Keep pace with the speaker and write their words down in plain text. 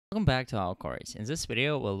Welcome back to our course. In this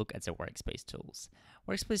video, we'll look at the Workspace tools.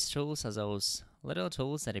 Workspace tools are those little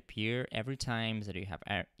tools that appear every time that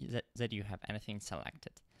you have anything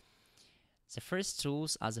selected. The first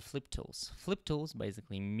tools are the flip tools. Flip tools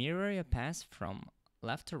basically mirror your path from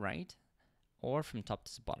left to right or from top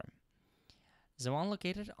to the bottom. The one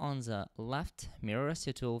located on the left mirrors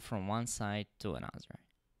your tool from one side to another,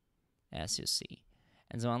 as you see.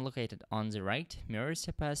 And the one located on the right mirrors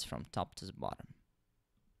your path from top to the bottom.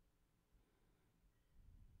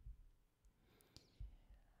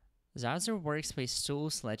 The other Workspace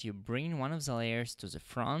tools let you bring one of the layers to the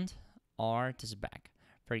front or to the back.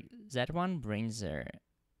 That one brings the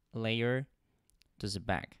layer to the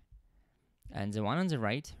back, and the one on the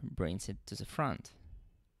right brings it to the front.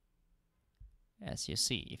 As you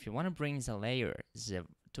see, if you want to bring the layer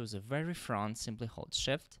to the very front, simply hold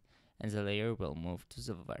Shift, and the layer will move to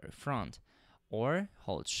the very front, or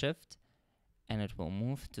hold Shift, and it will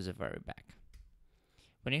move to the very back.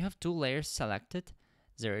 When you have two layers selected,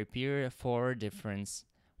 there appear 4 different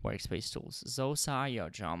Workspace tools. Those are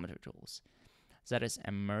your geometry tools. That is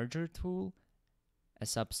a merger tool, a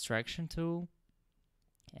subtraction tool,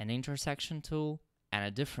 an intersection tool, and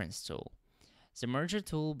a difference tool. The merger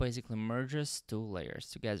tool basically merges two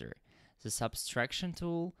layers together. The subtraction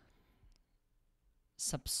tool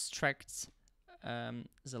subtracts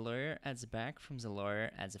the layer at the back from the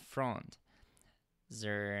layer at the front.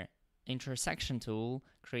 The intersection tool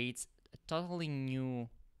creates a totally new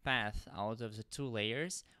path out of the two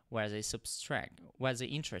layers where they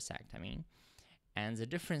intersect, and the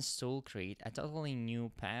difference tool create a totally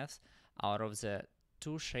new path out of the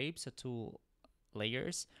two shapes or two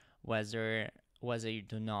layers where they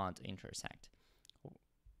do not intersect,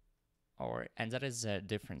 and that is the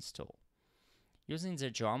difference tool. Using the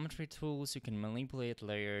geometry tools, you can manipulate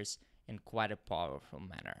layers in quite a powerful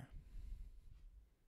manner.